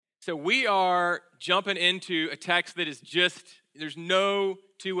So we are jumping into a text that is just, there's no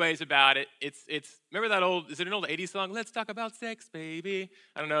two ways about it. It's remember that is it an old 80s song? Let's talk about sex, baby.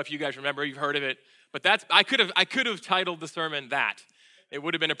 I don't know if you guys remember, you've heard of it. But I could have titled the sermon that. It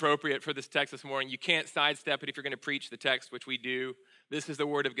would have been appropriate for this text this morning. You can't sidestep it if you're going to preach the text, which we do. This is the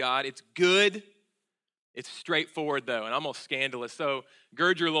word of God. It's good. It's straightforward, though, and almost scandalous. So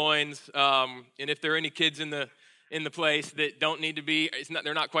gird your loins, and if there are any kids in the place that don't need to be,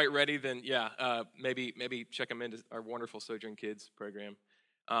 they're not quite ready, then maybe check them into our wonderful Sojourn Kids program.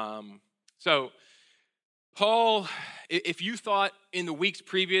 So Paul, if you thought in the weeks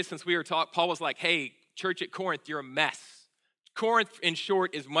previous since we were talking, Paul was like, hey, church at Corinth, you're a mess. Corinth, in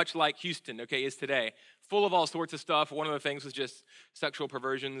short, is much like Houston, is today. Full of all sorts of stuff. One of the things was just sexual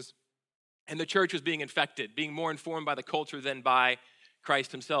perversions. And the church was being infected, being more informed by the culture than by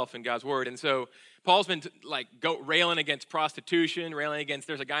Christ himself and God's word. And so Paul's been railing against prostitution, railing against,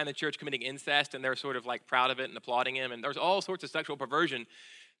 there's a guy in the church committing incest, and they're sort of like proud of it and applauding him. And there's all sorts of sexual perversion.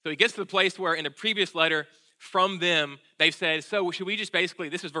 So he gets to the place where in a previous letter from them, they've said, so should we just basically,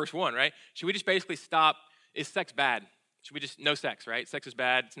 this is verse 1, right? Should we just basically stop, is sex bad? Should we just, no sex, right? Sex is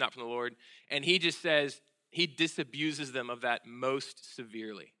bad, it's not from the Lord. And he just says, he disabuses them of that most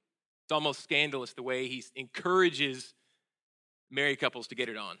severely. It's almost scandalous the way he encourages married couples to get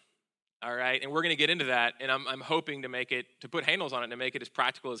it on, all right? And we're going to get into that, and I'm hoping to put handles on it, to make it as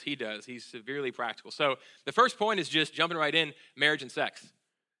practical as he does. He's severely practical. So the first point is just jumping right in, marriage and sex.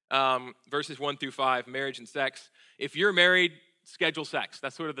 Verses 1-5, marriage and sex. If you're married, schedule sex.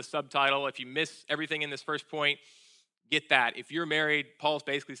 That's sort of the subtitle. If you miss everything in this first point, get that. If you're married, Paul's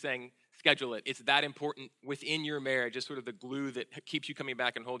basically saying, schedule it. It's that important within your marriage. It's sort of the glue that keeps you coming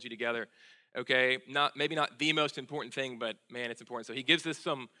back and holds you together. Okay, maybe not the most important thing, but man, it's important. So he gives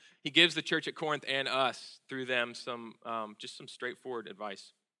the church at Corinth and us through them some straightforward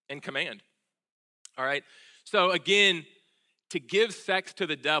advice and command. All right. So again, to give sex to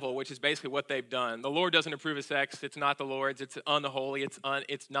the devil, which is basically what they've done. The Lord doesn't approve of sex. It's not the Lord's. It's unholy.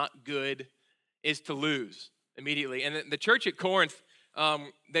 It's not good. Is to lose immediately. And the church at Corinth,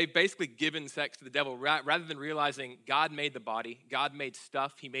 they've basically given sex to the devil rather than realizing God made the body, God made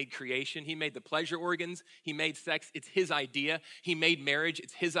stuff, he made creation, he made the pleasure organs, he made sex, it's his idea, he made marriage,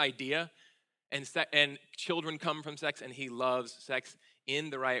 it's his idea, and children come from sex, and he loves sex in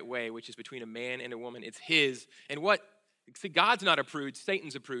the right way, which is between a man and a woman. It's his. And God's not a prude,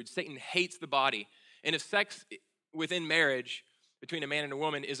 Satan's a prude. Satan hates the body. And if sex within marriage between a man and a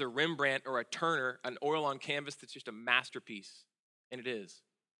woman is a Rembrandt or a Turner, an oil on canvas that's just a masterpiece, and it is.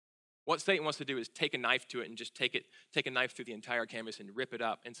 What Satan wants to do is take a knife to it and just take a knife through the entire canvas and rip it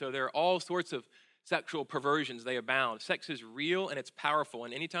up. And so there are all sorts of sexual perversions. They abound. Sex is real and it's powerful.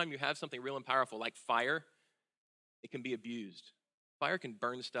 And anytime you have something real and powerful like fire, it can be abused. Fire can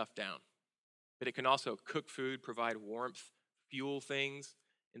burn stuff down, but it can also cook food, provide warmth, fuel things,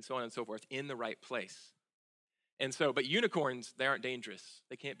 and so on and so forth in the right place. And so, but unicorns, they aren't dangerous.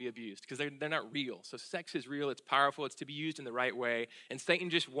 They can't be abused because they're not real. So sex is real, it's powerful, it's to be used in the right way. And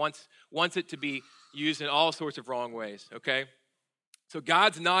Satan just wants it to be used in all sorts of wrong ways, okay? So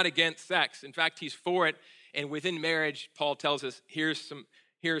God's not against sex. In fact, he's for it. And within marriage, Paul tells us, here's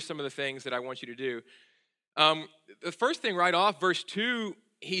some of the things that I want you to do. The first thing right off, verse 2,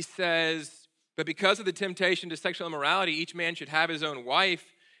 he says, but because of the temptation to sexual immorality, each man should have his own wife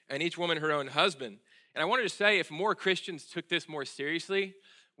and each woman her own husband. And I wanted to say, if more Christians took this more seriously,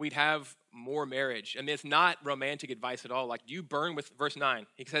 we'd have more marriage. And it's not romantic advice at all. Like, do you burn with, verse 9,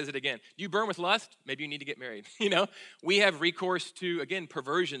 he says it again. Do you burn with lust? Maybe you need to get married. We have recourse to, again,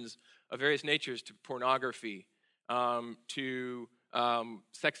 perversions of various natures, to pornography, to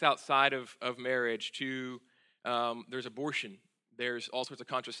sex outside of marriage, to there's abortion. There's all sorts of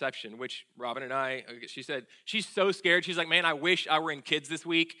contraception, which Robin and I, she said, she's so scared. She's like, man, I wish I were in kids this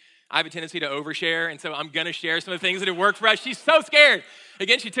week. I have a tendency to overshare, and so I'm going to share some of the things that have worked for us. She's so scared.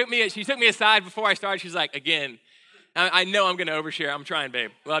 Again, she took me aside before I started. She's like, again, I know I'm going to overshare. I'm trying,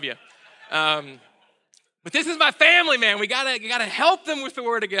 babe. Love you. But this is my family, man. We gotta help them with the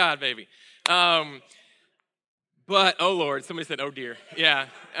word of God, baby. But, oh, Lord, somebody said, oh, dear. Yeah.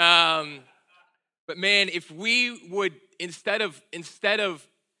 But, man, if we would, instead of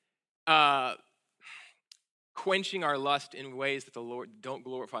quenching our lust in ways that the Lord don't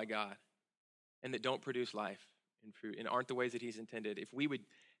glorify God and that don't produce life and fruit and aren't the ways that he's intended, if we would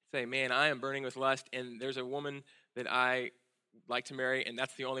say, man, I am burning with lust and there's a woman that I like to marry and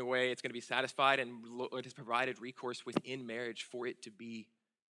that's the only way it's going to be satisfied, and Lord has provided recourse within marriage for it to be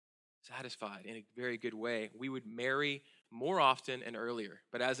satisfied in a very good way, we would marry more often and earlier.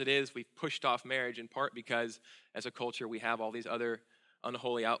 But as it is, we've pushed off marriage in part because as a culture we have all these other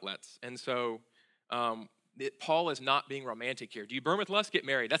unholy outlets. And so Paul is not being romantic here. Do you burn with lust? Get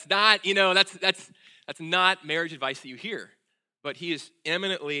married. That's not, that's not marriage advice that you hear. But he is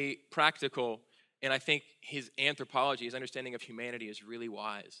eminently practical, and I think his anthropology, his understanding of humanity is really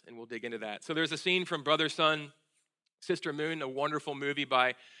wise, and we'll dig into that. So there's a scene from Brother, Sun, Sister Moon, a wonderful movie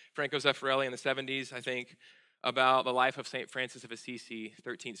by Franco Zeffirelli in the 70s, I think, about the life of St. Francis of Assisi,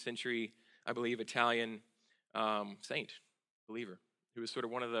 13th century, I believe, Italian saint, believer, who was sort of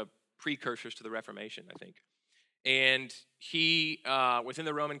one of the precursors to the Reformation, I think. And he, within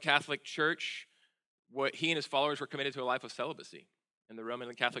the Roman Catholic Church, what he and his followers were committed to a life of celibacy. And the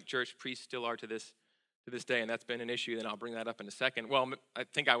Roman Catholic Church, priests still are to this day, and that's been an issue, and I'll bring that up in a second. Well, I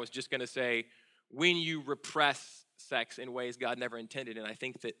think I was just going to say, when you repress sex in ways God never intended, and I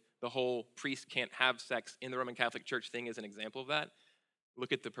think that the whole priest can't have sex in the Roman Catholic Church thing is an example of that.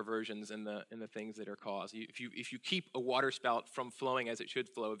 Look at the perversions and the things that are caused. If you keep a water spout from flowing as it should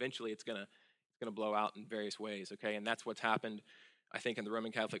flow, eventually it's gonna blow out in various ways. Okay, and that's what's happened, I think, in the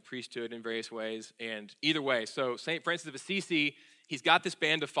Roman Catholic priesthood in various ways. And either way, so St. Francis of Assisi, he's got this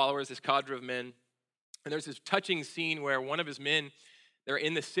band of followers, this cadre of men, and there's this touching scene where one of his men, they're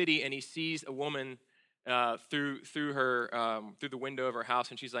in the city, and he sees a woman through the window of her house,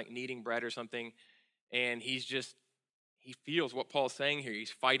 and she's like kneading bread or something, and he feels what Paul's saying here.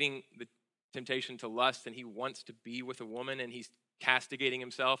 He's fighting the temptation to lust, and he wants to be with a woman, and he's castigating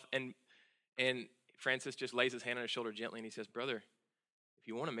himself, and Francis just lays his hand on his shoulder gently, and he says, brother, if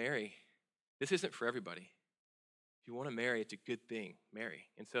you want to marry, this isn't for everybody. If you want to marry, it's a good thing. Marry.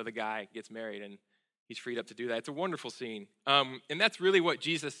 And so the guy gets married, and he's freed up to do that. It's a wonderful scene. And that's really what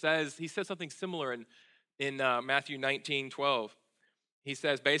Jesus says. He says something similar in Matthew 19:12. He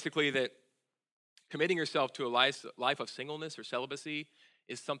says basically that committing yourself to a life of singleness or celibacy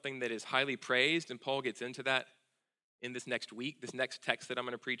is something that is highly praised, and Paul gets into that in this next text that I'm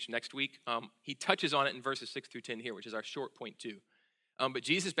going to preach next week. He touches on it in verses 6 through 10 here, which is our short point 2. But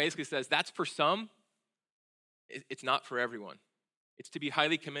Jesus basically says that's for some, it's not for everyone. It's to be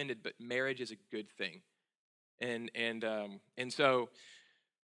highly commended, but marriage is a good thing. And so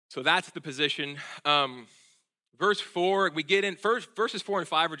that's the position. Verse 4, we get in, verses 4 and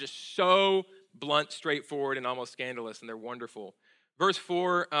 5 are just so blunt, straightforward, and almost scandalous, and they're wonderful. Verse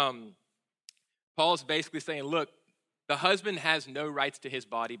 4, Paul's basically saying, look, the husband has no rights to his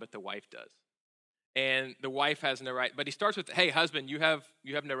body, but the wife does. And the wife has no right. But he starts with, hey, husband, you have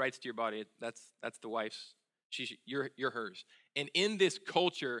no rights to your body. That's the wife's. You're hers. And in this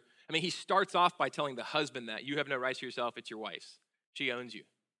culture, I mean, he starts off by telling the husband that you have no rights to yourself. It's your wife's. She owns you.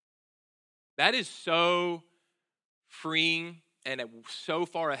 That is so freeing and so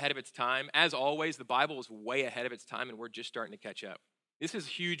far ahead of its time. As always, the Bible is way ahead of its time, and we're just starting to catch up. This is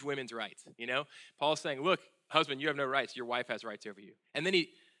huge women's rights, Paul's saying, look, husband, you have no rights. Your wife has rights over you. And then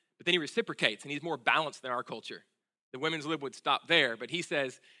he reciprocates, and he's more balanced than our culture. The women's lib would stop there, but he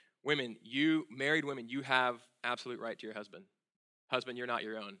says, married women, you have absolute right to your husband. Husband, you're not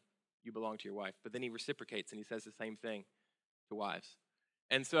your own. You belong to your wife. But then he reciprocates, and he says the same thing to wives.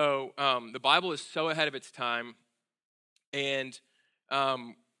 And so the Bible is so ahead of its time, and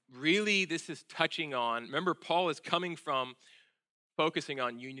really this is touching on, remember, Paul is coming from focusing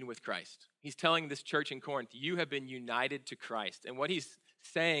on union with Christ. He's telling this church in Corinth, you have been united to Christ. And what he's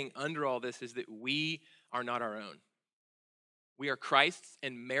saying under all this is that we are not our own. We are Christ's,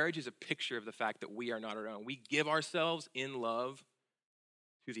 and marriage is a picture of the fact that we are not our own. We give ourselves in love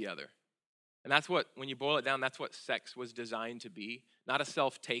to the other. And that's what, when you boil it down, that's what sex was designed to be. Not a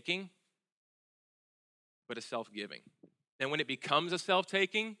self-taking, but a self-giving. And when it becomes a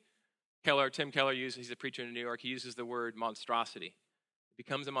self-taking, Tim Keller he's a preacher in New York, he uses the word monstrosity. It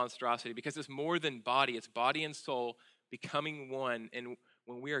becomes a monstrosity because it's more than body. It's body and soul becoming one. And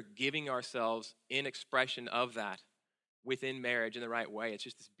when we are giving ourselves in expression of that within marriage in the right way, it's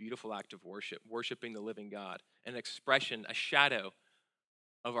just this beautiful act of worship, worshiping the living God, an expression, a shadow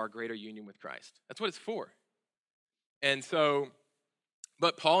of our greater union with Christ. That's what it's for. And so,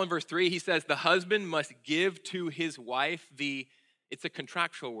 but Paul in verse 3, he says, the husband must give to his wife it's a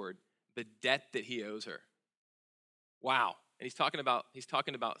contractual word, the debt that he owes her. Wow. And he's talking about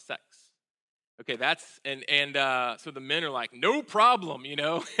sex. Okay, so the men are like, no problem,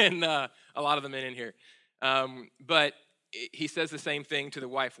 and a lot of the men in here. But he says the same thing to the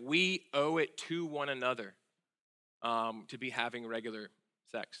wife. We owe it to one another to be having regular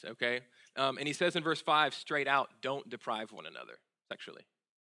sex, okay? And he says in verse 5, straight out, don't deprive one another sexually,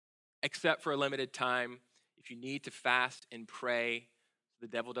 except for a limited time. If you need to fast and pray, the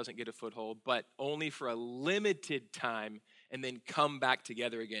devil doesn't get a foothold, but only for a limited time, and then come back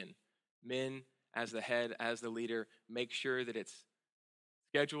together again. Men, as the head, as the leader, make sure that it's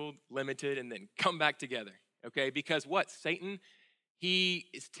scheduled, limited, and then come back together, okay? Because what? Satan, he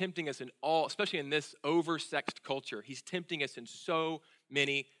is tempting us in all, especially in this over-sexed culture, he's tempting us in so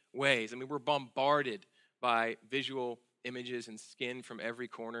many ways. I mean, we're bombarded by visual images and skin from every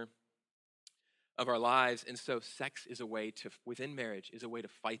corner of our lives. And so sex is a way to, within marriage, is a way to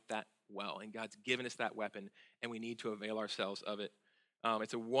fight that well. And God's given us that weapon, and we need to avail ourselves of it.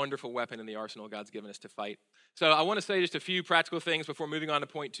 It's a wonderful weapon in the arsenal God's given us to fight. So I want to say just a few practical things before moving on to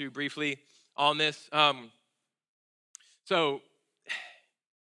point 2 briefly on this. So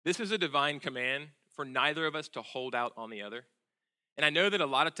this is a divine command for neither of us to hold out on the other. And I know that a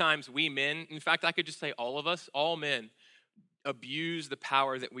lot of times we men, in fact, I could just say all of us, all men, abuse the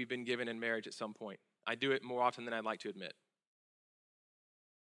power that we've been given in marriage at some point. I do it more often than I'd like to admit.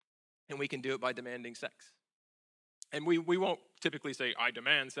 And we can do it by demanding sex. And we won't typically say, I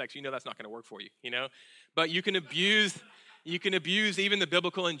demand sex. You know that's not going to work for you, you know? But you can abuse even the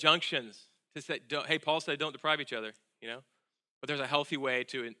biblical injunctions to say, hey, Paul said don't deprive each other, you know? But there's a healthy way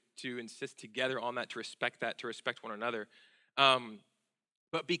to insist together on that, to respect one another.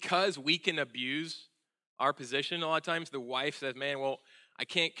 But because we can abuse our position a lot of times, the wife says, man, well, I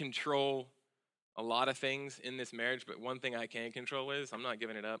can't control a lot of things in this marriage, but one thing I can control is I'm not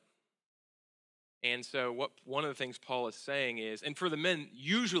giving it up. And so one of the things Paul is saying is, and for the men,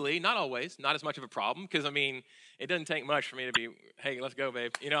 usually, not always, not as much of a problem, because I mean, it doesn't take much for me to be, hey, let's go,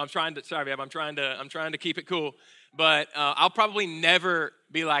 babe. You know, I'm trying to keep it cool. But I'll probably never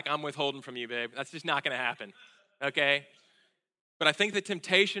be like, I'm withholding from you, babe. That's just not going to happen, okay? But I think the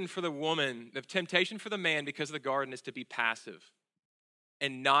temptation for the woman, the temptation for the man because of the garden is to be passive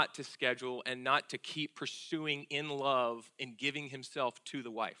and not to schedule and not to keep pursuing in love and giving himself to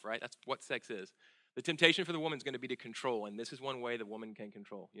the wife, right? That's what sex is. The temptation for the woman is going to be to control, and this is one way the woman can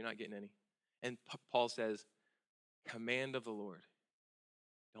control. You're not getting any. And Paul says, command of the Lord.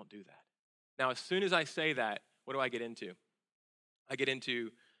 Don't do that. Now, as soon as I say that, what do I get into? I get into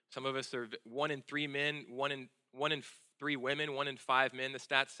some of us are 1 in 3 men, 1 in 3 women, 1 in 5 men, the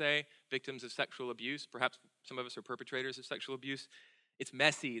stats say, victims of sexual abuse. Perhaps some of us are perpetrators of sexual abuse. It's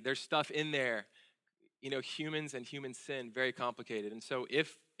messy. There's stuff in there. You know, humans and human sin, very complicated. And so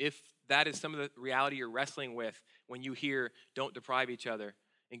if that is some of the reality you're wrestling with when you hear don't deprive each other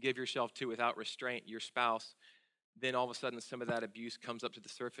and give yourself to without restraint your spouse, then all of a sudden some of that abuse comes up to the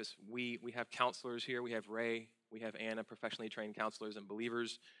surface. We have counselors here. We have Ray. We have Anna, professionally trained counselors and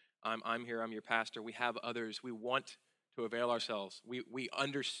believers. I'm here. I'm your pastor. We have others. We want to avail ourselves. We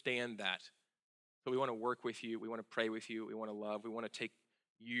understand that. So we want to work with you. We want to pray with you. We want to love. We want to take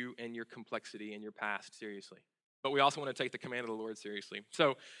you and your complexity and your past seriously. But we also want to take the command of the Lord seriously.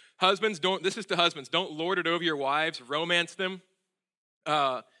 So husbands, this is to husbands, don't lord it over your wives, romance them.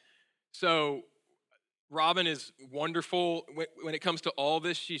 So Robin is wonderful when it comes to all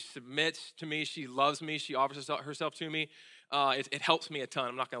this. She submits to me. She loves me. She offers herself to me. It helps me a ton.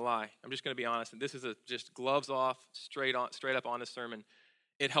 I'm not going to lie. I'm just going to be honest. And this is just gloves off, straight up honest sermon.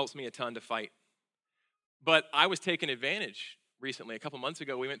 It helps me a ton to fight. But I was taken advantage recently. A couple months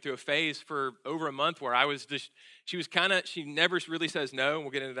ago, we went through a phase for over a month where she never really says no, and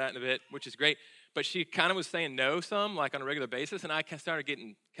we'll get into that in a bit, which is great. But she kind of was saying no like on a regular basis, and I started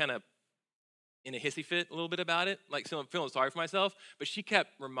getting kind of in a hissy fit a little bit about it, like feeling sorry for myself. But she kept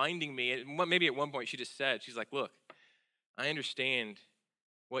reminding me, and maybe at one point she just said, she's like, look, I understand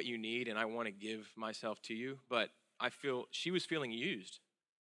what you need, and I want to give myself to you, but I feel she was feeling used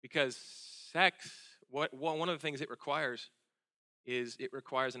because sex, one of the things it requires is it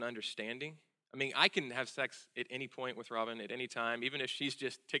requires an understanding. I mean, I can have sex at any point with Robin at any time, even if she's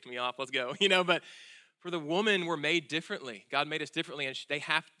just ticked me off, let's go, but for the woman, we're made differently. God made us differently, and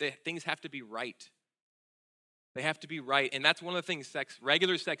things have to be right. They have to be right, and that's one of the things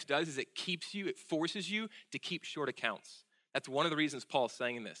regular sex does is it forces you to keep short accounts. That's one of the reasons Paul's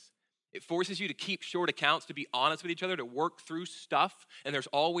saying this. It forces you to keep short accounts, to be honest with each other, to work through stuff, and there's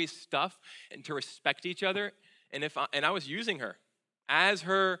always stuff, and to respect each other. And I was using her as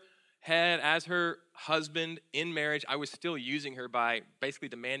her head, as her husband in marriage. I was still using her by basically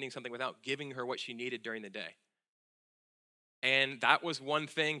demanding something without giving her what she needed during the day. And that was one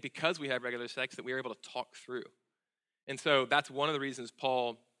thing, because we had regular sex, that we were able to talk through. And so that's one of the reasons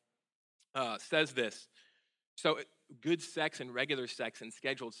Paul says this. So good sex and regular sex and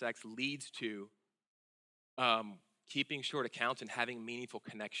scheduled sex leads to keeping short accounts and having meaningful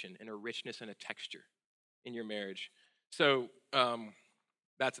connection and a richness and a texture in your marriage. So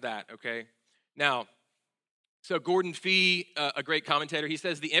that's that, okay? Now, so Gordon Fee, a great commentator, he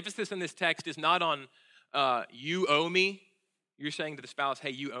says, the emphasis in this text is not on you owe me. You're saying to the spouse,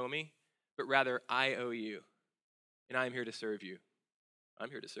 hey, you owe me, but rather I owe you, and I am here to serve you. I'm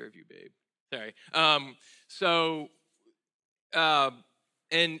here to serve you, babe. Sorry.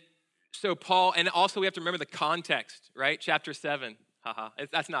 And so Paul, and also we have to remember the context, right? Chapter 7.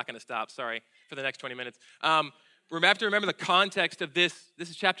 That's not going to stop, sorry, for the next 20 minutes. We have to remember the context of this. This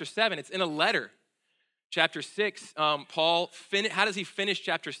is chapter 7. It's in a letter. Chapter 6, Paul, how does he finish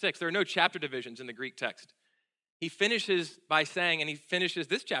chapter 6? There are no chapter divisions in the Greek text. He finishes by saying, and he finishes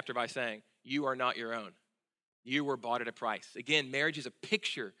this chapter by saying, you are not your own. You were bought at a price. Again, marriage is a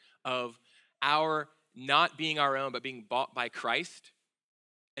picture of our not being our own, but being bought by Christ.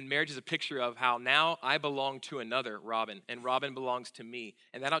 And marriage is a picture of how now I belong to another, Robin, and Robin belongs to me.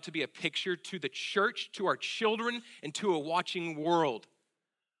 And that ought to be a picture to the church, to our children, and to a watching world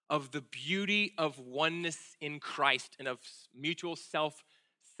of the beauty of oneness in Christ and of mutual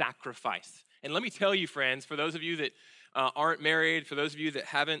self-sacrifice. And let me tell you, friends, for those of you that aren't married, for those of you that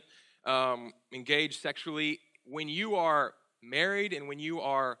haven't engaged sexually, when you are married and when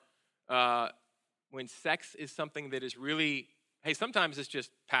sex is something that is really, hey, sometimes it's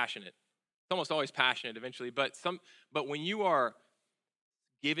just passionate. It's almost always passionate eventually, but when you are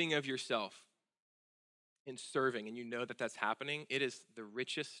giving of yourself and serving, and you know that that's happening, it is the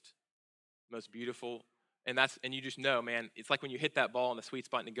richest, most beautiful, and you just know, man, it's like when you hit that ball in the sweet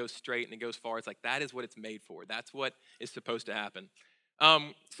spot and it goes straight and it goes far. It's like that is what it's made for. That's what is supposed to happen.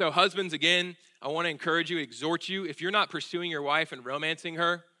 So husbands, again, I want to encourage you, exhort you. If you're not pursuing your wife and romancing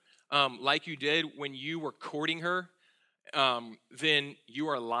her like you did when you were courting her, then you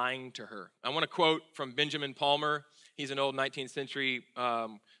are lying to her. I want to quote from Benjamin Palmer. He's an old 19th century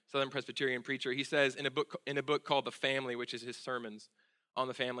Southern Presbyterian preacher. He says in a book called The Family, which is his sermons on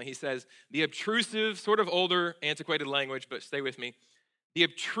the family, he says, the obtrusive, sort of older, antiquated language, but stay with me, the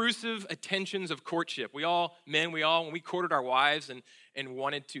obtrusive attentions of courtship. When we courted our wives and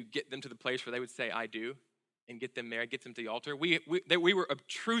wanted to get them to the place where they would say, I do, and get them married, get them to the altar, we were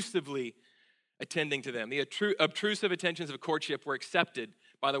obtrusively attending to them. The obtrusive attentions of courtship were accepted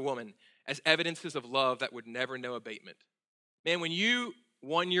by the woman as evidences of love that would never know abatement. Man, when you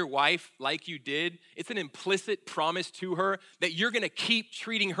won your wife like you did, it's an implicit promise to her that you're going to keep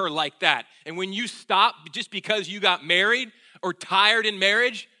treating her like that. And when you stop just because you got married or tired in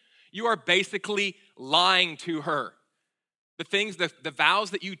marriage, you are basically lying to her. The things, the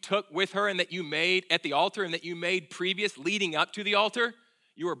vows that you took with her and that you made at the altar and that you made previous leading up to the altar,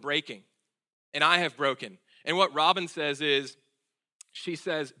 you are breaking. And I have broken. And what Robin says is, she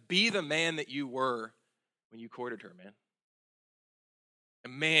says, be the man that you were when you courted her, man.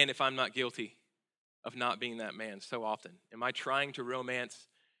 And man, if I'm not guilty of not being that man so often. Am I trying to romance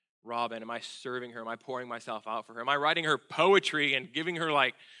Robin? Am I serving her? Am I pouring myself out for her? Am I writing her poetry and giving her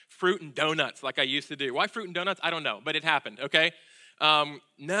like fruit and donuts like I used to do? Why fruit and donuts? I don't know, but it happened, okay?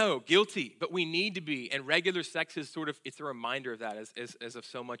 No, guilty, but we need to be. And regular sex is it's a reminder of that as of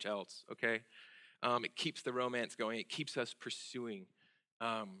so much else, okay? It keeps the romance going. It keeps us pursuing.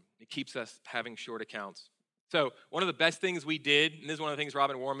 It keeps us having short accounts. So one of the best things we did, and this is one of the things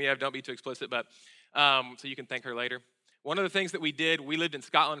Robin warned me of, don't be too explicit, but so you can thank her later. One of the things that we did, we lived in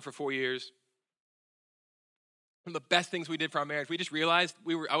Scotland for 4 years. One of the best things we did for our marriage, we just realized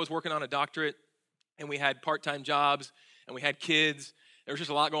I was working on a doctorate, and we had part-time jobs, and we had kids. There was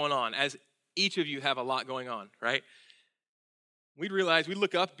just a lot going on, as each of you have a lot going on, right? We'd realize, we'd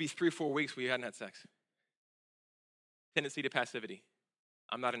look up, it'd be 3 or 4 weeks we hadn't had sex. Tendency to passivity.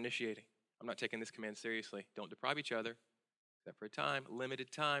 I'm not initiating. I'm not taking this command seriously. Don't deprive each other, except for a time,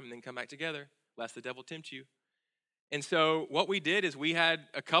 limited time, and then come back together, lest the devil tempt you. And so what we did is we had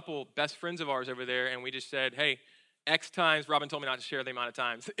a couple best friends of ours over there, and we just said, hey, X times, Robin told me not to share the amount of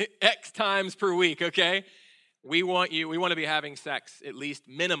times, X times per week, okay? We want to be having sex at least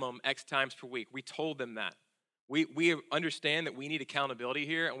minimum X times per week. We told them that. We understand that we need accountability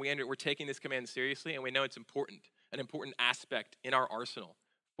here, and we're taking this command seriously, and we know it's important, an important aspect in our arsenal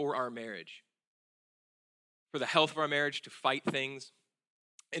for our marriage, for the health of our marriage, to fight things.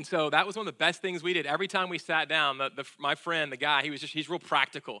 And so that was one of the best things we did. Every time we sat down, my friend, the guy, he's real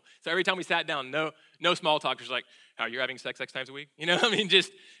practical. So every time we sat down, no small talk. Just like, how you're having sex X times a week? You know,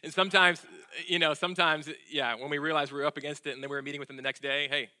 and sometimes, when we realized we were up against it and then we were meeting with them the next day,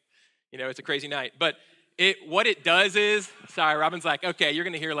 hey, it's a crazy night. But what it does is, sorry, Robin's like, okay, you're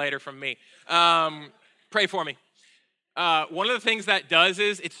going to hear later from me. Pray for me. One of the things that does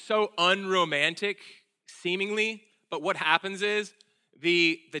is it's so unromantic, seemingly, but what happens is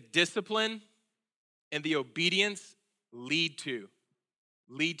the discipline and the obedience lead to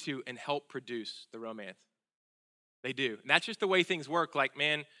and help produce the romance. They do. And that's just the way things work. Like,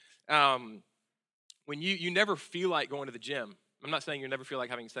 man, when you never feel like going to the gym. I'm not saying you never feel like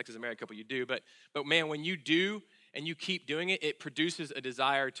having sex as a married couple, you do, but man, when you do and you keep doing it, it produces a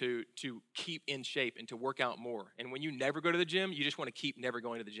desire to keep in shape and to work out more. And when you never go to the gym, you just want to keep never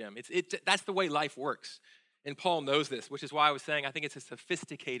going to the gym. That's the way life works. And Paul knows this, which is why I was saying I think it's a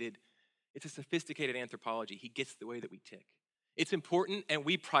sophisticated anthropology. He gets the way that we tick. It's important, and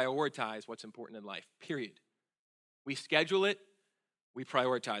we prioritize what's important in life, period. We schedule it, we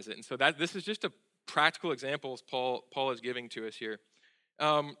prioritize it. And so this is just a practical examples Paul is giving to us here.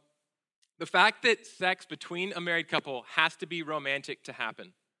 The fact that sex between a married couple has to be romantic to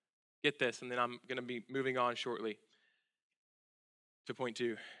happen. Get this, and then I'm going to be moving on shortly to point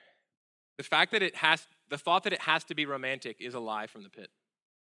 2. The thought that it has to be romantic is a lie from the pit.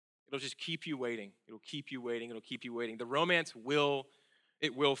 It'll just keep you waiting. It'll keep you waiting. The romance will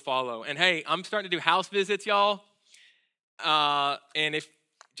follow. And hey, I'm starting to do house visits, y'all. And if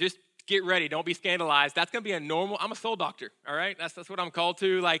just get ready, don't be scandalized. That's going to be I'm a soul doctor, all right? That's what I'm called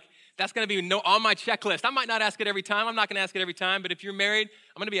to. Like, that's going to be on my checklist. I might not ask it every time. I'm not going to ask it every time. But if you're married,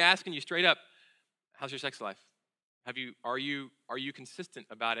 I'm going to be asking you straight up, how's your sex life? Are you consistent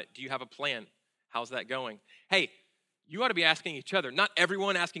about it? Do you have a plan? How's that going? Hey, you ought to be asking each other. Not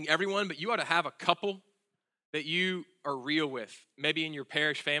everyone asking everyone, but you ought to have a couple that you are real with, maybe in your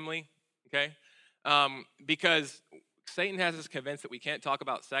parish family, okay? Because Satan has us convinced that we can't talk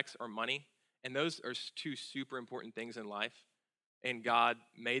about sex or money, and those are 2 super important things in life, and God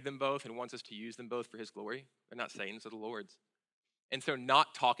made them both and wants us to use them both for his glory. They're not Satan's, they're the Lord's. And so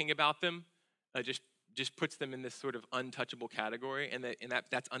not talking about them just puts them in this sort of untouchable category, and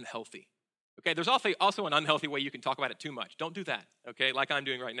that's unhealthy. Okay, there's also an unhealthy way you can talk about it too much. Don't do that, okay, like I'm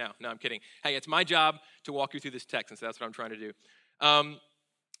doing right now. No, I'm kidding. Hey, it's my job to walk you through this text, and so that's what I'm trying to do.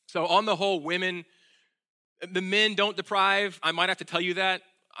 So on the whole, the men don't deprive. I might have to tell you that.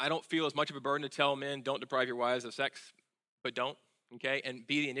 I don't feel as much of a burden to tell men, don't deprive your wives of sex, but don't, okay? And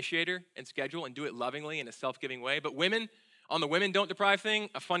be the initiator and schedule and do it lovingly in a self-giving way. But on the women don't deprive thing,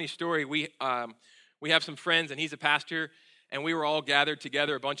 a funny story. We have some friends, and he's a pastor, and we were all gathered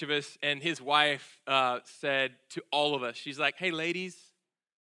together, a bunch of us, and his wife said to all of us, she's like, hey, ladies,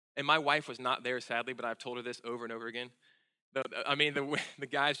 and my wife was not there, sadly, but I've told her this over and over again. The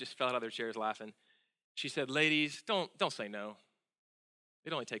guys just fell out of their chairs laughing. She said, ladies, don't say no.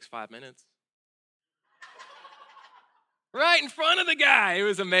 It only takes 5 minutes. Right in front of the guy. It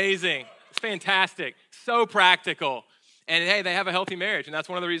was amazing. It's fantastic. So practical. And hey, they have a healthy marriage, and that's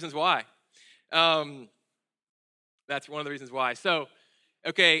one of the reasons why. So,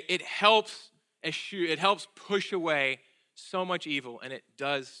 okay, it helps push away so much evil, and it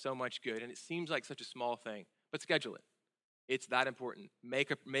does so much good. And it seems like such a small thing, but schedule it. It's that important.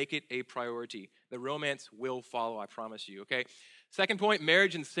 Make it a priority. The romance will follow, I promise you, okay? Second point,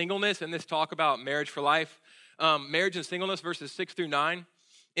 marriage and singleness, and this talk about marriage for life. Marriage and singleness, verses 6 through 9.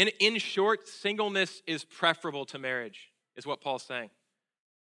 In short, singleness is preferable to marriage, is what Paul's saying.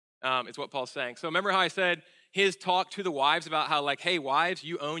 So remember how I said his talk to the wives about how, like, hey, wives,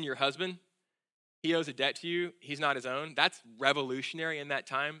 you own your husband. He owes a debt to you. He's not his own. That's revolutionary in that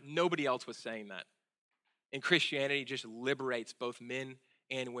time. Nobody else was saying that. And Christianity just liberates both men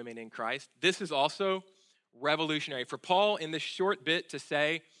and women in Christ. This is also revolutionary. For Paul in this short bit to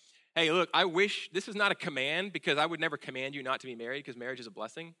say, hey, look, I wish this is not a command, because I would never command you not to be married, because marriage is a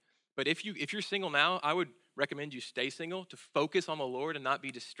blessing. But if you're single now, I would recommend you stay single, to focus on the Lord and not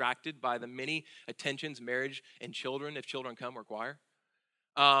be distracted by the many attentions marriage and children, if children come, require.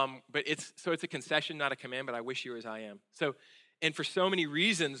 But it's a concession, not a command, but I wish you were as I am. And for so many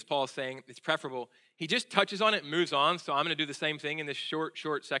reasons, Paul's saying it's preferable. He just touches on it and moves on, so I'm going to do the same thing in this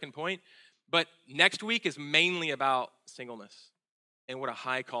short second point. But next week is mainly about singleness and what a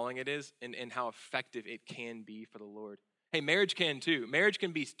high calling it is, and how effective it can be for the Lord. Hey, marriage can too. Marriage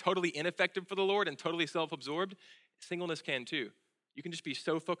can be totally ineffective for the Lord and totally self-absorbed. Singleness can too. You can just be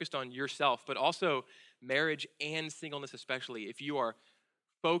so focused on yourself, but also marriage and singleness especially. If you are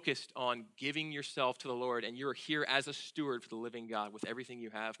focused on giving yourself to the Lord and you're here as a steward for the living God with everything you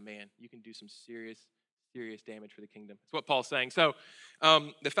have, man, you can do some serious damage for the kingdom. That's what Paul's saying. So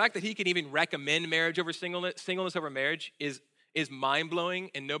the fact that he can even recommend marriage over singleness over marriage is mind-blowing,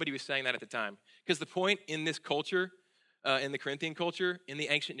 and nobody was saying that at the time. Because the point in this culture, in the Corinthian culture, in the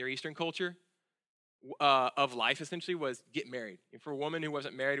ancient Near Eastern culture of life essentially, was get married. And for a woman who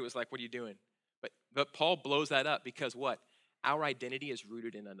wasn't married, it was like, what are you doing? But Paul blows that up, because what? Our identity is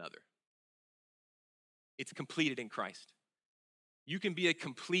rooted in another. It's completed in Christ. You can be a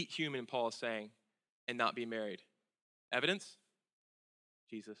complete human, Paul is saying, and not be married. Evidence?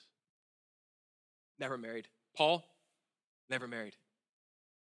 Jesus. Never married. Paul? Never married.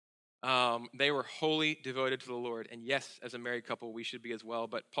 They were wholly devoted to the Lord. And yes, as a married couple, we should be as well.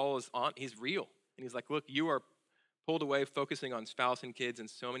 But Paul he's real. And he's like, look, you are pulled away focusing on spouse and kids in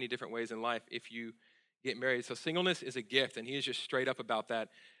so many different ways in life if you get married. So singleness is a gift, and he is just straight up about that.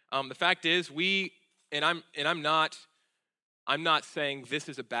 The fact is, I'm not saying this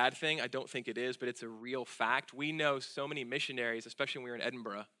is a bad thing. I don't think it is, but it's a real fact. We know so many missionaries, especially when we were in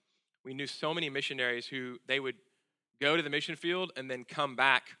Edinburgh. We knew so many missionaries who they would go to the mission field and then come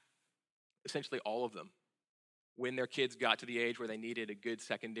back, essentially all of them, when their kids got to the age where they needed a good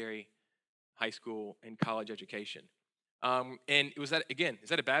secondary, high school, and college education. And is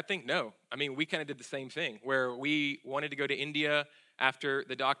that a bad thing? No. I mean, we kind of did the same thing, where we wanted to go to India after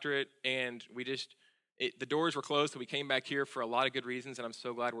the doctorate, and the doors were closed, so we came back here for a lot of good reasons, and I'm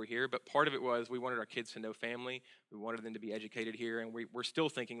so glad we're here. But part of it was we wanted our kids to know family. We wanted them to be educated here, and we're still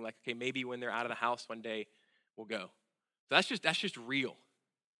thinking, like, okay, maybe when they're out of the house one day, we'll go. So that's just real.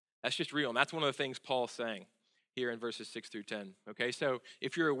 That's just real, and that's one of the things Paul's saying here in verses 6 through 10, okay? So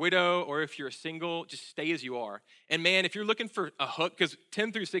if you're a widow or if you're single, just stay as you are. And man, if you're looking for a hook, because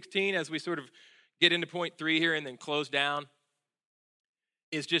 10 through 16, as we sort of get into point 3 here and then close down,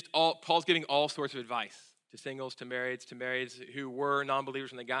 is just Paul's giving all sorts of advice to singles, to marrieds who were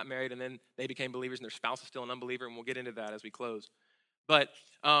non-believers when they got married, and then they became believers and their spouse is still an unbeliever, and we'll get into that as we close. But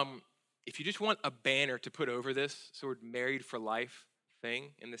if you just want a banner to put over this sort of married for life thing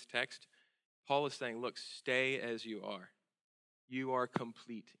in this text, Paul is saying, look, stay as you are. You are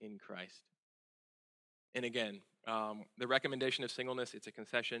complete in Christ. And again, the recommendation of singleness, it's a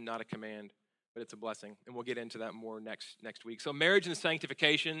concession, not a command, but it's a blessing. And we'll get into that more next week. So marriage and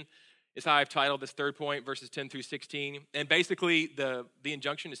sanctification is how I've titled this third point, verses 10 through 16. And basically, the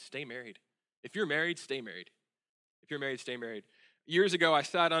injunction is stay married. If you're married, stay married. If you're married, stay married. Years ago, I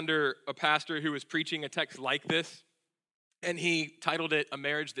sat under a pastor who was preaching a text like this, and he titled it, A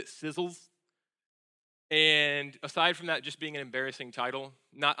Marriage That Sizzles. And aside from that just being an embarrassing title,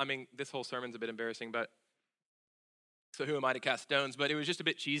 this whole sermon's a bit embarrassing, but so who am I to cast stones? But it was just a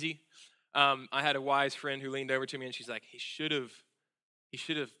bit cheesy. I had a wise friend who leaned over to me and she's like, he should have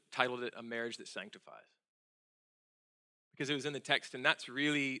titled it A Marriage That Sanctifies. Because it was in the text, and that's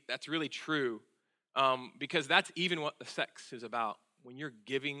really true. Because that's even what the sex is about. When you're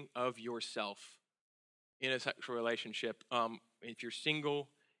giving of yourself in a sexual relationship, if you're single,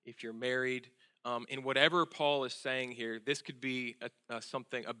 if you're married, in whatever Paul is saying here, this could be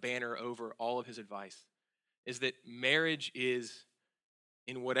a banner over all of his advice, is that marriage is,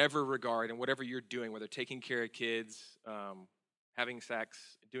 in whatever regard and whatever you're doing, whether taking care of kids, having sex,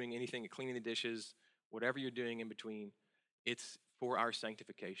 doing anything, cleaning the dishes, whatever you're doing in between, it's for our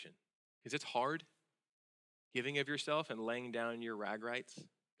sanctification. Because it's hard, giving of yourself and laying down your rag rights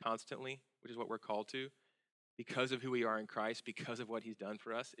constantly, which is what we're called to, because of who we are in Christ, because of what he's done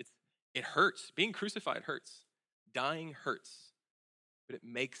for us. It hurts. Being crucified hurts. Dying hurts. But it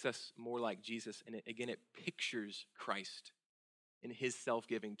makes us more like Jesus. And it pictures Christ in his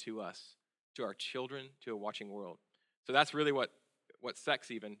self-giving to us, to our children, to a watching world. So that's really what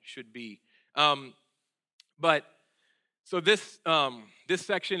sex even should be. So this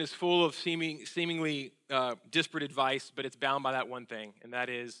section is full of seemingly disparate advice, but it's bound by that one thing, and that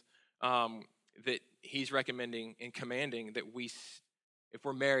is that he's recommending and commanding that if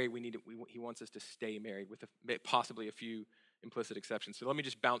we're married, he wants us to stay married with possibly a few implicit exceptions. So let me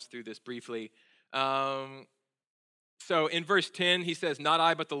just bounce through this briefly. So in verse 10, he says, not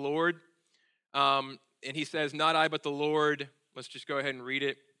I, but the Lord. And he says, not I, but the Lord. Let's just go ahead and read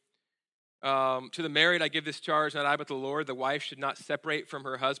it. To the married, I give this charge, not I, but the Lord. The wife should not separate from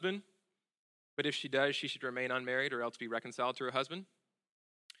her husband. But if she does, she should remain unmarried or else be reconciled to her husband.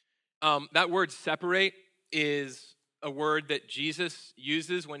 That word separate is a word that Jesus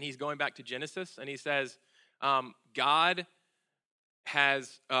uses when he's going back to Genesis. And he says, God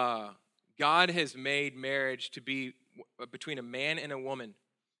has made marriage to be between a man and a woman.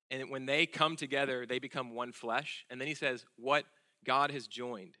 And when they come together, they become one flesh. And then he says, what God has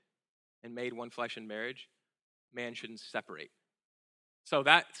joined and made one flesh in marriage, man shouldn't separate. So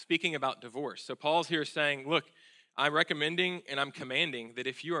that's speaking about divorce. So Paul's here saying, look, I'm recommending and I'm commanding that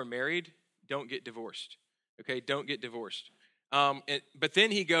if you are married, don't get divorced. Okay, don't get divorced. But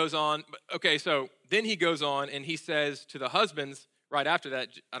then he goes on. Okay, so then he goes on and he says to the husbands right after that,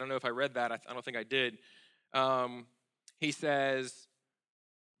 I don't know if I read that. I don't think I did. He says,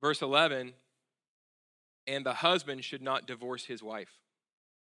 verse 11, and the husband should not divorce his wife.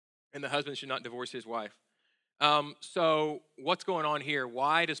 And the husband should not divorce his wife. So what's going on here?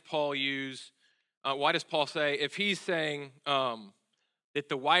 Why does Paul say, if he's saying that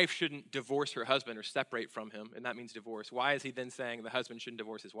the wife shouldn't divorce her husband or separate from him, and that means divorce, why is he then saying the husband shouldn't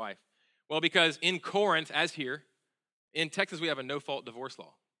divorce his wife? Well, because in Corinth, as here, in Texas, we have a no-fault divorce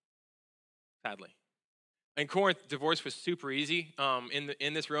law, sadly. In Corinth, divorce was super easy.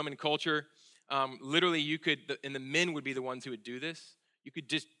 In this Roman culture, literally and the men would be the ones who would do this. You could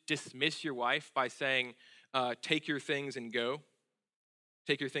just dismiss your wife by saying, take your things and go.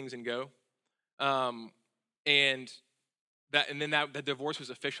 Take your things and go. And then the divorce was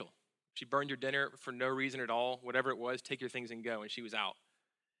official. She burned your dinner for no reason at all, whatever it was, take your things and go, and she was out.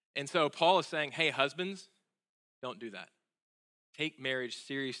 And so Paul is saying, hey, husbands, don't do that. Take marriage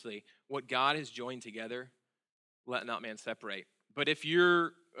seriously. What God has joined together, let not man separate. But if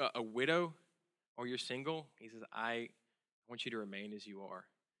you're a widow or you're single, he says, I want you to remain as you are.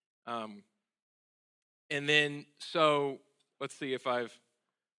 And then, so let's see if I've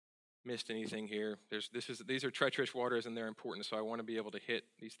missed anything here. These are treacherous waters and they're important, so I want to be able to hit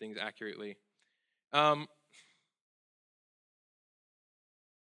these things accurately. Let's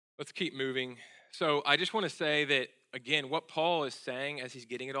keep moving. So I just want to say that, again, what Paul is saying as he's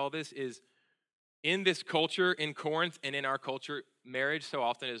getting at all this is, in this culture, in Corinth and in our culture, marriage so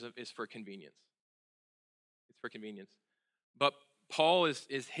often is for convenience. It's for convenience. But Paul is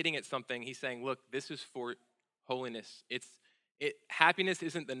hitting at something. He's saying, look, this is for holiness. Happiness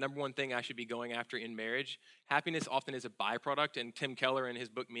isn't the number one thing I should be going after in marriage. Happiness often is a byproduct, and Tim Keller in his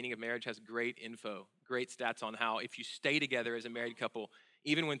book, Meaning of Marriage, has great info, great stats on how if you stay together as a married couple,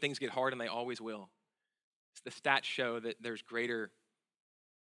 even when things get hard, and they always will, the stats show that there's greater,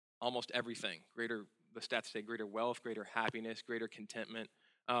 almost everything, the stats say greater wealth, greater happiness, greater contentment.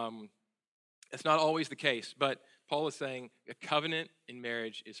 It's not always the case, but Paul is saying a covenant in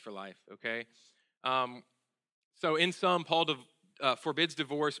marriage is for life, okay? So in sum, Paul forbids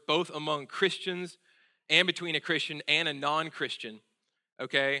divorce both among Christians and between a Christian and a non-Christian,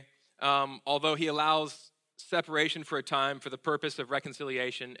 okay? Although he allows separation for a time for the purpose of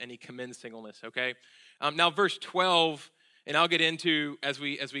reconciliation, and he commends singleness, okay? Now verse 12, and I'll get into, as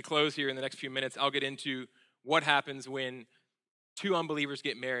we close here in the next few minutes, I'll get into what happens when two unbelievers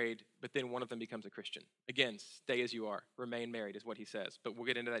get married, but then one of them becomes a Christian. Again, stay as you are, remain married is what he says, but we'll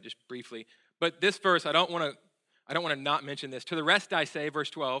get into that just briefly. But this verse, I don't want to not mention this. To the rest I say, verse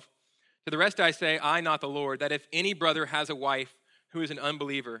 12, to the rest I say, I, not the Lord, that if any brother has a wife who is an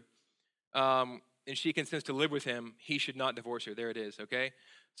unbeliever, and she consents to live with him, he should not divorce her. There it is, okay?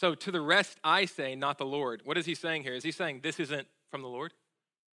 So to the rest I say, not the Lord. What is he saying here? Is he saying this isn't from the Lord?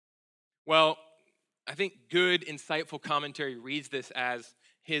 Well, I think good, insightful commentary reads this as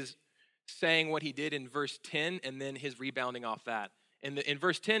his saying what he did in verse 10 and then his rebounding off that. In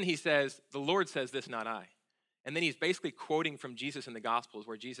verse 10, he says, the Lord says this, not I. And then he's basically quoting from Jesus in the Gospels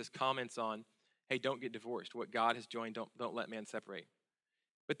where Jesus comments on, hey, don't get divorced. What God has joined, don't let man separate.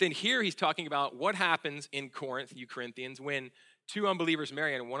 But then here he's talking about what happens in Corinth, you Corinthians, when two unbelievers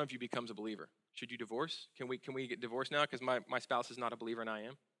marry and one of you becomes a believer. Should you divorce? Can we get divorced now because my spouse is not a believer and I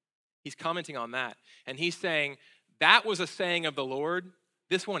am? He's commenting on that. And he's saying that was a saying of the Lord.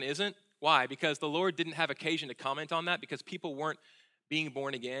 This one isn't. Why? Because the Lord didn't have occasion to comment on that because people weren't being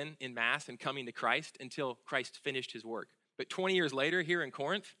born again in mass and coming to Christ until Christ finished his work. But 20 years later here in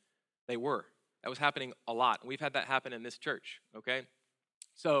Corinth, they were. That was happening a lot. We've had that happen in this church, okay?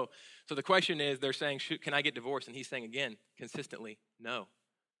 So the question is, they're saying, can I get divorced? And he's saying again, consistently, no.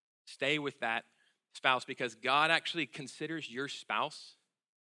 Stay with that spouse because God actually considers your spouse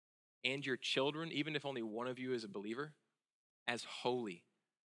and your children, even if only one of you is a believer, as holy.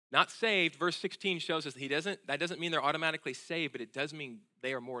 Not saved. Verse 16 shows us that doesn't mean they're automatically saved, but it does mean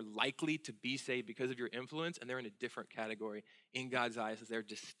they are more likely to be saved because of your influence, and they're in a different category in God's eyes as they're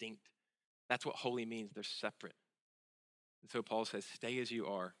distinct. That's what holy means. They're separate. And so Paul says, stay as you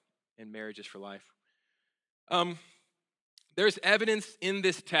are, and marriage is for life. There's evidence in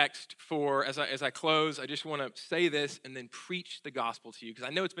this text for, as I close, I just want to say this and then preach the gospel to you, because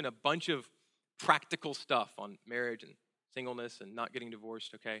I know it's been a bunch of practical stuff on marriage and singleness and not getting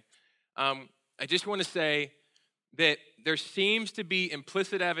divorced, okay? I just want to say that there seems to be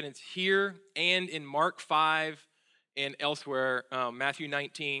implicit evidence here and in Mark 5 and elsewhere, Matthew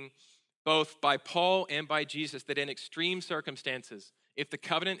 19, both by Paul and by Jesus, that in extreme circumstances, if the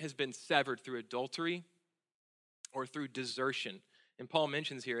covenant has been severed through adultery or through desertion, and Paul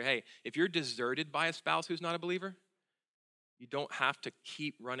mentions here, hey, if you're deserted by a spouse who's not a believer, you don't have to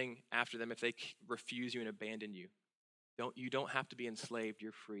keep running after them if they refuse you and abandon you. You don't have to be enslaved,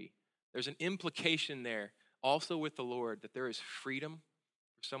 you're free. There's an implication there also with the Lord that there is freedom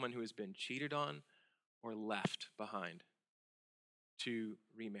for someone who has been cheated on or left behind to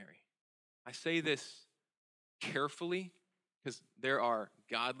remarry. I say this carefully because there are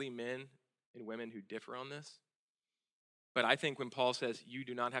godly men and women who differ on this. But I think when Paul says you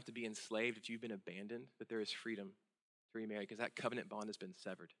do not have to be enslaved if you've been abandoned, that there is freedom to remarry because that covenant bond has been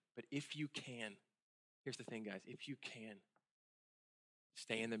severed. But if you can, Here's the thing, guys. If you can,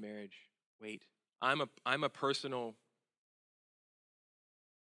 stay in the marriage. Wait. I'm an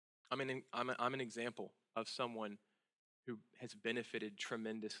example of someone who has benefited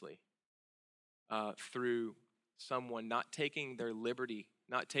tremendously through someone not taking their liberty,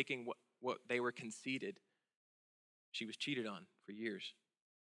 not taking what they were conceded. She was cheated on for years,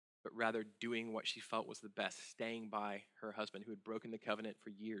 but rather doing what she felt was the best, staying by her husband who had broken the covenant for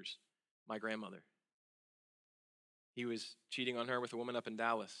years, my grandmother. He was cheating on her with a woman up in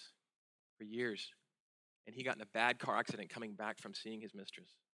Dallas for years, and he got in a bad car accident coming back from seeing his mistress.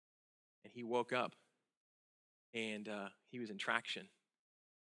 And he woke up, and he was in traction.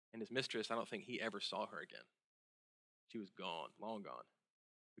 And his mistress, I don't think he ever saw her again. She was gone, long gone.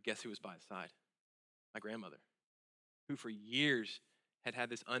 But guess who was by his side? My grandmother, who for years had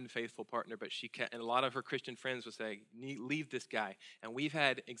this unfaithful partner, but she kept, and a lot of her Christian friends would say, leave this guy. And we've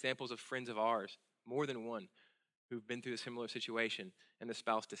had examples of friends of ours, more than one, who've been through a similar situation, and the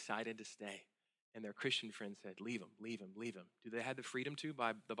spouse decided to stay. And their Christian friends said, leave him, leave him, leave him. Do they have the freedom to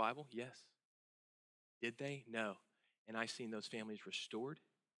by the Bible? Yes. Did they? No. And I've seen those families restored.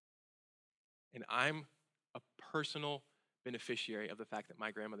 And I'm a personal beneficiary of the fact that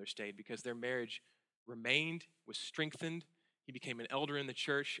my grandmother stayed because their marriage remained, was strengthened. He became an elder in the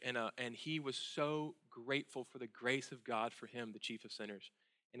church, and he was so grateful for the grace of God for him, the chief of sinners.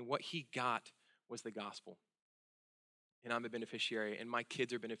 And what he got was the gospel. And I'm a beneficiary, and my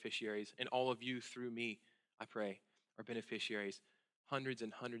kids are beneficiaries, and all of you through me, I pray, are beneficiaries. Hundreds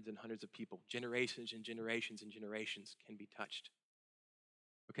and hundreds and hundreds of people, generations and generations and generations can be touched.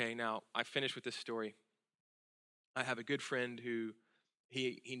 Okay, now I finished with this story. I have a good friend who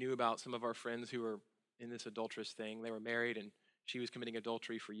he knew about some of our friends who were in this adulterous thing. They were married, and she was committing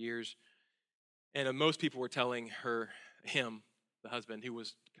adultery for years. And most people were telling him, the husband, who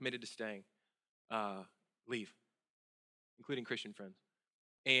was committed to staying, leave, including Christian friends.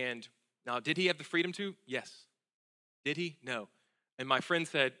 And now, did he have the freedom to? Yes. Did he? No. And my friend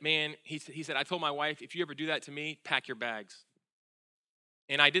said, man, he said, I told my wife, if you ever do that to me, pack your bags.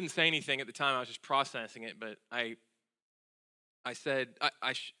 And I didn't say anything at the time. I was just processing it. But I said,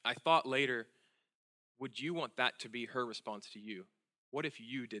 I thought later, would you want that to be her response to you? What if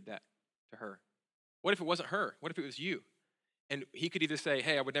you did that to her? What if it wasn't her? What if it was you? And he could either say,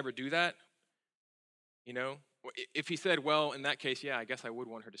 hey, I would never do that. You know, if he said, well, in that case, yeah, I guess I would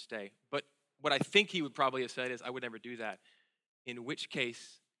want her to stay. But what I think he would probably have said is, I would never do that. In which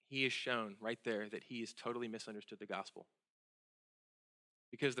case, he has shown right there that he has totally misunderstood the gospel.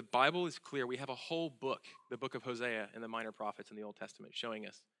 Because the Bible is clear. We have a whole book, the book of Hosea and the minor prophets in the Old Testament, showing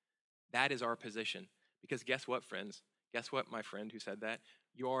us that is our position. Because guess what, friends? Guess what, my friend who said that?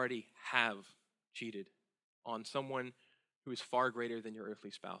 You already have cheated on someone who is far greater than your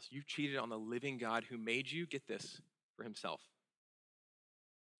earthly spouse. You've cheated on the living God who made you, get this, for himself.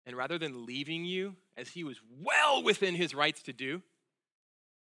 And rather than leaving you, as he was well within his rights to do,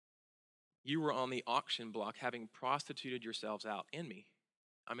 you were on the auction block having prostituted yourselves out, and me.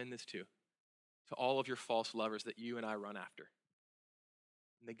 I'm in this too. To all of your false lovers that you and I run after.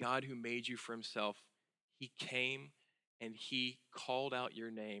 And the God who made you for himself, he came and he called out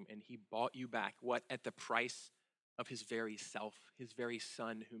your name and he bought you back. What? At the price of his very self, his very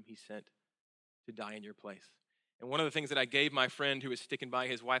son whom he sent to die in your place. And one of the things that I gave my friend who was sticking by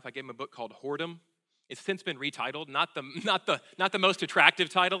his wife, I gave him a book called Whoredom. It's since been retitled, not the most attractive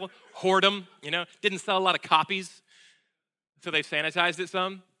title, Whoredom. You know, didn't sell a lot of copies, so they sanitized it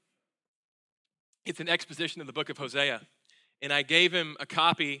some. It's an exposition of the book of Hosea. And I gave him a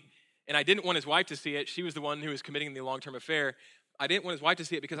copy, and I didn't want his wife to see it. She was the one who was committing the long-term affair. I didn't want his wife to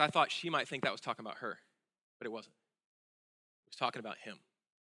see it because I thought she might think that was talking about her, but it wasn't. It was talking about him,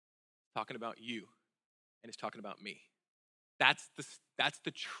 talking about you, and it's talking about me. That's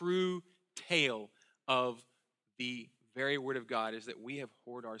the true tale of the very word of God, is that we have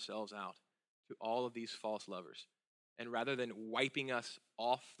whored ourselves out to all of these false lovers. And rather than wiping us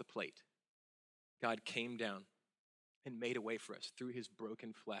off the plate, God came down and made a way for us through his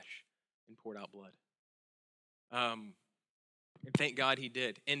broken flesh and poured out blood. And thank God he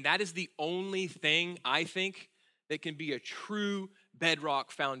did. And that is the only thing, I think, that can be a true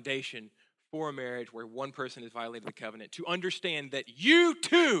bedrock foundation for a marriage where one person has violated the covenant, to understand that you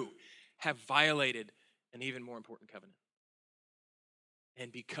too have violated an even more important covenant.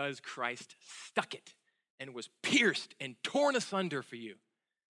 And because Christ stuck it and was pierced and torn asunder for you,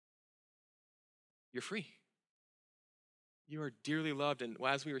 you're free. You are dearly loved, and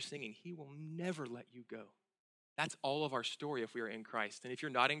as we were singing, he will never let you go. That's all of our story if we are in Christ. And if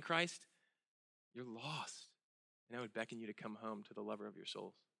you're not in Christ, you're lost. And I would beckon you to come home to the lover of your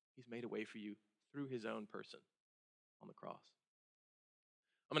souls. He's made a way for you through his own person on the cross.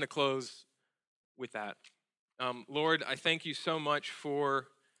 I'm going to close with that. Lord, I thank you so much for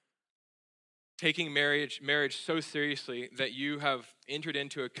taking marriage so seriously that you have entered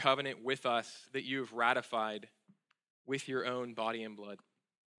into a covenant with us that you have ratified with your own body and blood.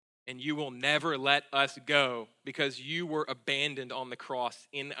 And you will never let us go because you were abandoned on the cross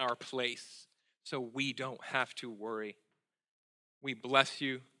in our place, so we don't have to worry. We bless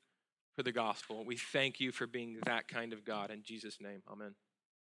you for the gospel. We thank you for being that kind of God. In Jesus' name, amen.